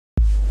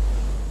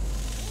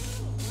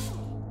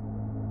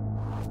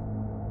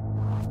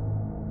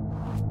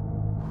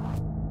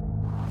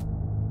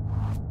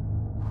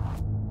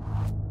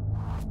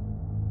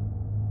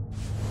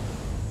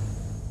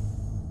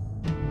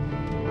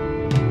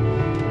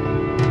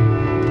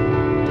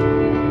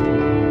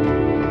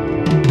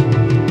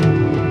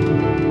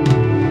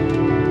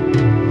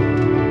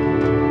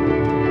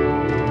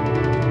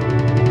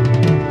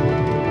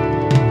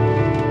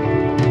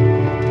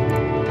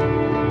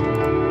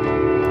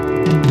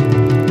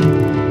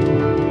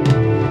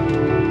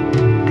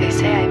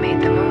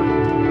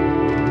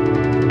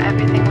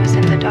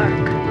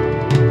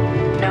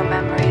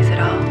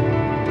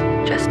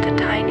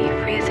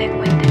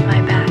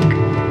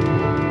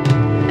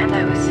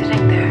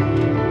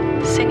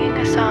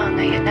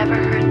never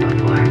heard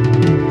before.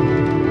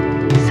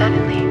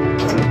 Suddenly,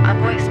 a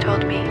voice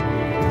told me,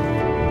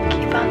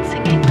 "Keep on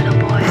singing, little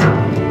boy,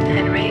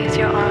 and raise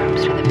your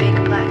arms to the big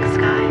black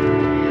sky.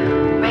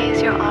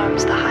 Raise your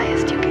arms the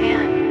highest you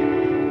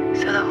can,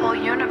 so the whole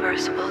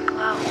universe will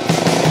glow."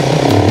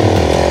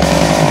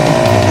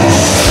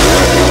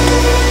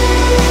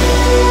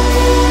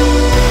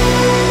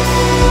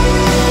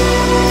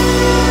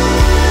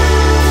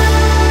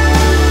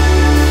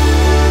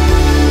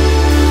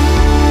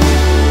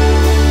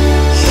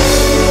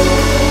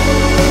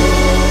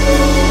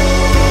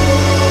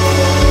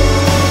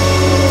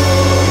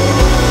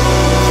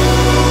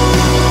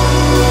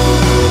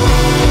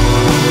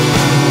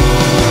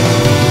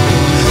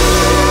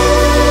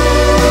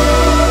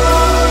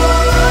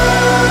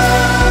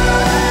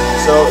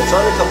 So it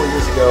started a couple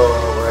years ago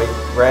where I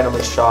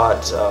randomly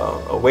shot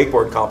a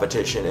wakeboard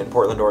competition in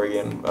Portland,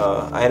 Oregon.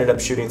 I ended up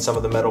shooting some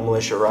of the Metal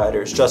Mulisha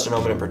riders, Justin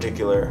Homan in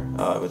particular,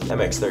 with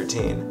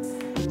MX-13.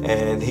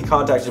 And he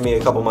contacted me a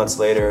couple months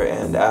later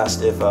and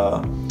asked if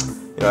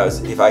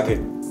I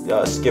could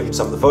give him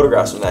some of the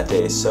photographs from that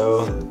day.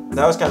 So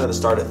that was kind of the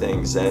start of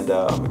things, and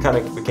we kind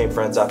of became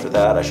friends after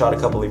that. I shot a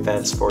couple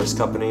events for his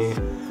company.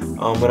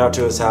 Went out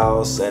to his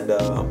house and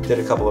did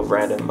a couple of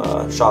random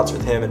shots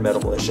with him and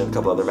Metal Mulisha and a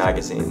couple other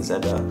magazines.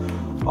 And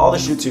all the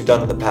shoots we've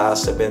done in the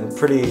past have been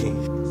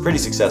pretty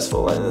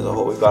successful. And as a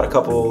whole, we've got a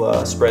couple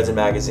spreads in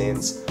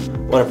magazines.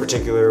 One in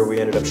particular,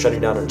 we ended up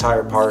shutting down an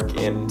entire park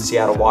in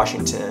Seattle,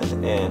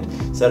 Washington, and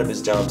set up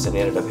his jumps, and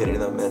he ended up hitting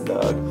them and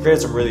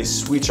created some really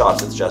sweet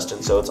shots with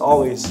Justin. So it's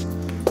always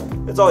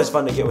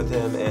fun to get with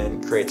him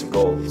and create some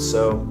gold.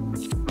 So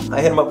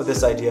I hit him up with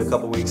this idea a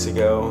couple weeks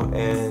ago,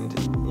 and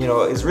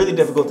it's really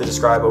difficult to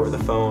describe over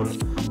the phone,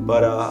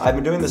 but I've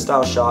been doing this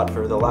style shot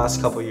for the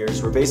last couple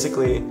years where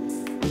basically,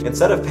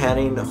 instead of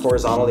panning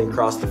horizontally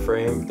across the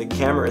frame, the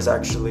camera is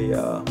actually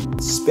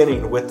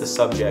spinning with the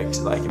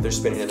subject, like if they're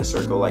spinning in a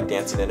circle, like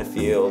dancing in a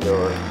field,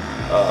 or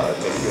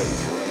maybe doing,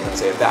 let's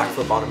say, a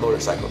backflip on a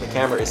motorcycle. The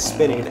camera is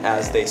spinning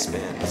as they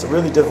spin. It's a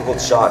really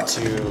difficult shot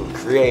to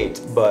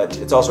create, but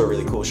it's also a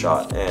really cool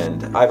shot,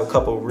 and I have a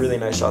couple really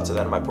nice shots of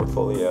that in my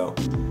portfolio.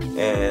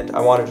 And I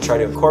wanted to try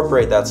to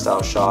incorporate that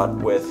style shot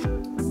with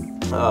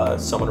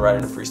someone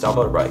riding a freestyle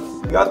motorbike.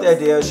 We got the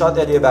idea, shot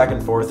the idea back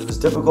and forth. It was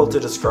difficult to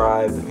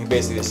describe. He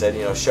basically just said,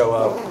 show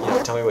up,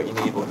 tell me what you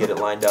need, we'll get it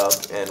lined up,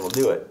 and we'll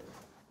do it.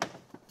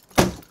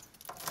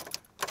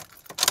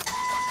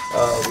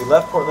 We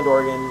left Portland,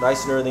 Oregon,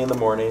 nice and early in the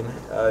morning.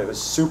 It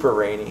was super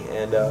rainy,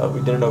 and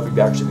we didn't know if we'd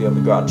actually be able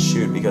to go out and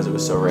shoot because it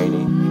was so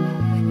rainy.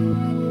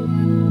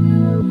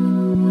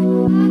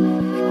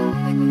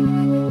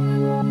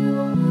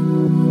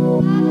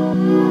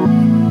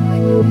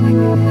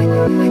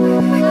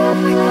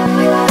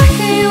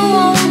 You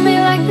want me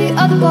like the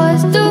other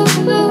boys do.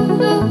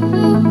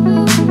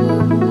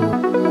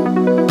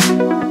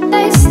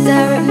 They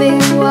stare at me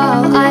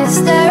while I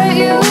stare at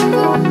you.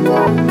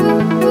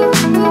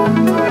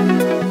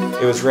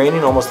 It was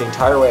raining almost the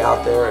entire way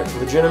out there,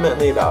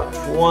 legitimately about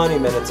 20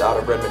 minutes out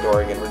of Redmond,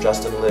 Oregon, where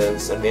Justin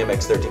lives and the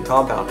MX-13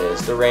 compound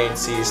is. The rain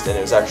ceased and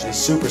it was actually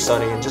super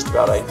sunny and just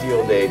about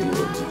ideal day to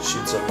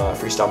shoot some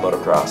freestyle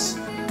motocross.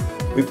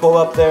 We pull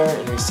up there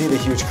and we see the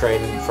huge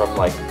crane from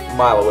like a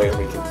mile away when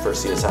we can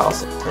first see his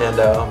house. And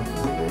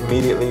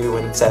immediately we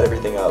went and set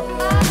everything up.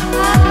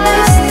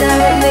 They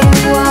stare at me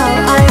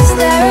while I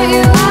stare at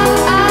you.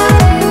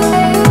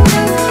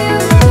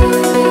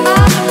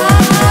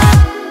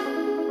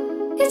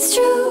 It's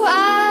true,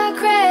 I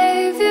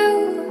crave you.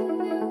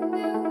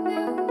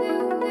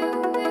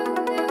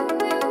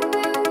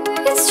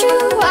 It's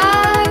true,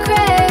 I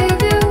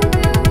crave you.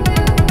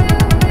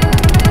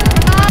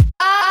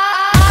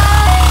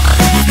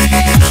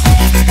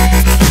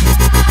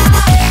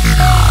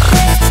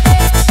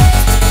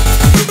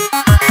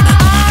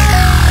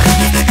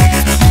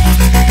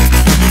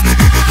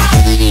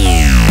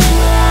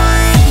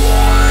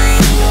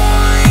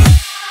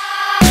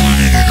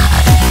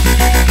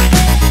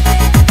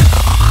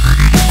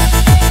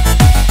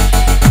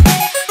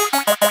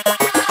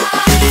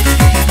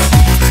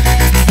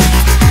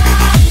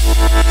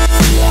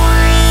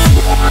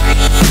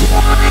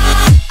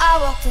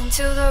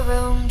 Into the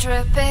room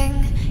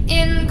dripping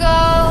in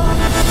gold.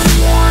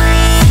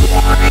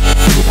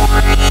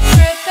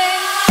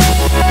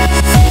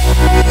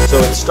 So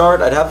at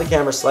start, I'd have the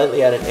camera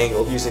slightly at an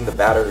angle using the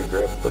battery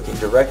grip, looking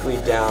directly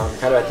down,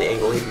 kind of at the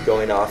angle he'd be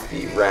going off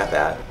the ramp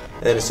at.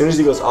 And then as soon as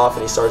he goes off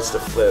and he starts to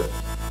flip,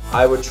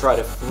 I would try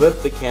to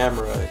flip the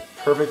camera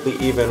perfectly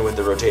even with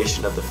the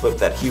rotation of the flip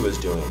that he was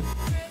doing.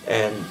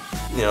 And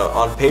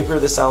on paper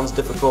this sounds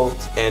difficult,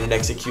 and in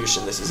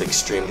execution this is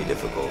extremely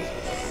difficult.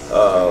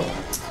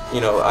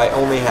 I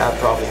only had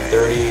probably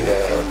 30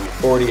 to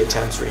 40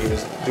 attempts where he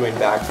was doing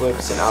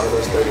backflips, and out of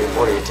those 30 or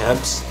 40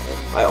 attempts,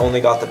 I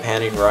only got the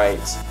panning right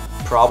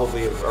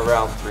probably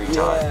around 3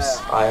 times.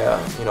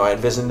 I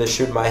envisioned this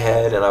shoot in my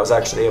head, and I was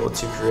actually able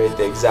to create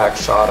the exact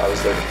shot I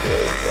was there to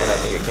create, and I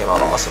think it came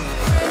out awesome.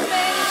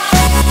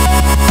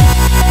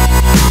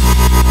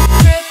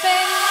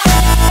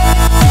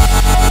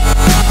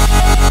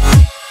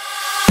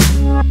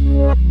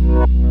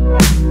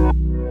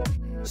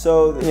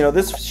 So, you know,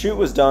 this shoot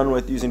was done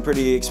with using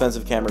pretty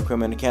expensive camera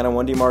equipment, a Canon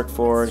 1D Mark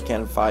IV, a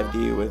Canon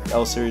 5D with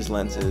L-series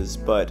lenses,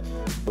 but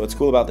what's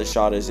cool about this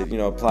shot is it, you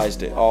know, applies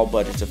to all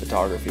budgets of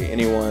photography.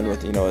 Anyone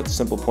with, you know, a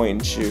simple point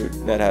and shoot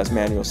that has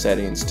manual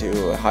settings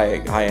to a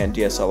high-end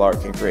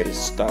DSLR can create a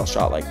style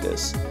shot like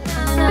this.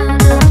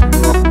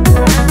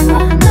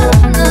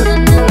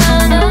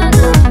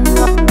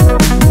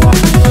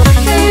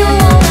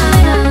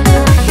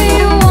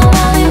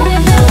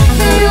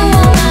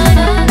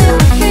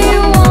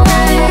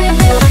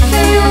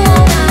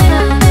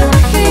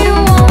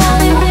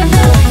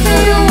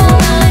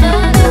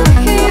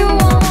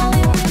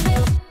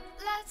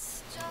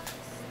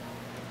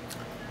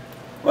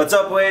 What's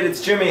up, Wade?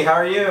 It's Jimmy. How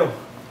are you?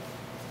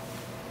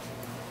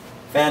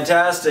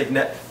 Fantastic.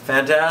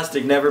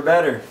 Fantastic. Never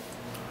better.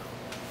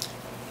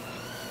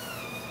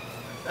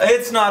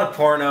 It's not a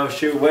porno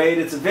shoot, Wade.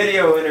 It's a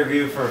video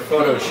interview for a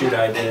photo shoot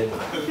I did.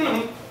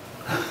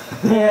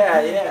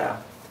 Yeah.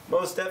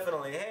 Most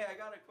definitely. Hey, I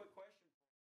got